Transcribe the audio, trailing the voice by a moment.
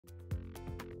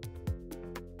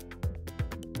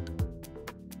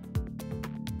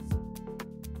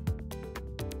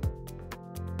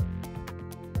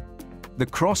The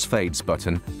Crossfades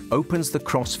button opens the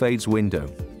Crossfades window.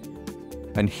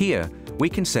 And here, we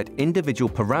can set individual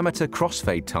parameter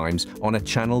crossfade times on a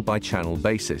channel-by-channel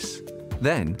basis.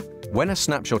 Then, when a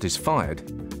snapshot is fired,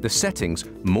 the settings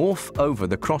morph over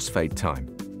the crossfade time.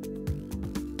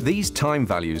 These time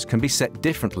values can be set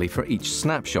differently for each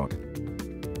snapshot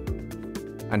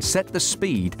and set the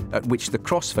speed at which the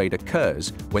crossfade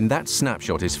occurs when that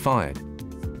snapshot is fired.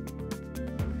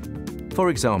 For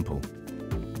example,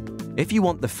 if you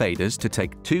want the faders to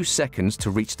take 2 seconds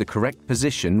to reach the correct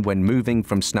position when moving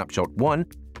from snapshot 1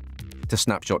 to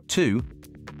snapshot 2,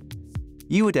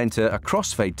 you would enter a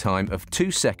crossfade time of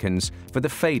 2 seconds for the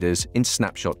faders in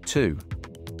snapshot 2.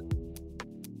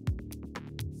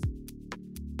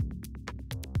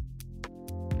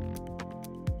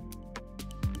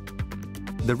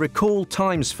 The recall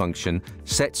times function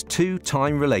sets 2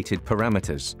 time-related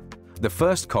parameters. The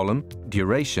first column,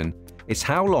 duration, is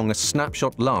how long a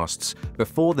snapshot lasts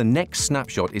before the next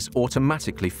snapshot is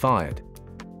automatically fired.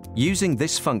 Using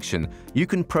this function, you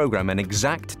can program an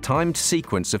exact timed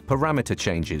sequence of parameter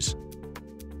changes.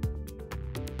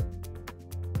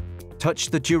 Touch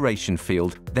the duration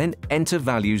field, then enter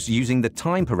values using the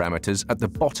time parameters at the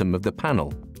bottom of the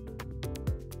panel.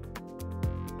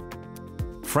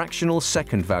 Fractional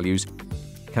second values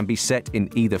can be set in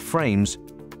either frames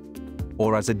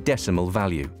or as a decimal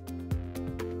value.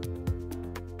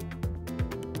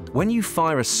 When you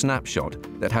fire a snapshot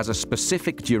that has a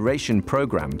specific duration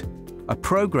programmed, a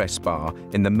progress bar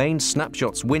in the main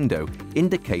snapshots window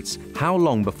indicates how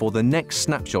long before the next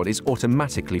snapshot is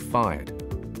automatically fired.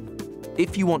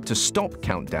 If you want to stop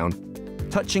countdown,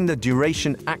 touching the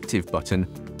duration active button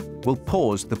will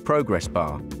pause the progress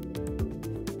bar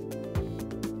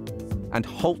and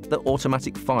halt the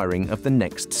automatic firing of the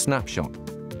next snapshot.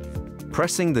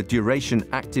 Pressing the duration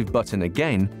active button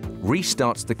again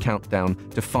restarts the countdown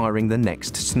to firing the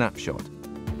next snapshot.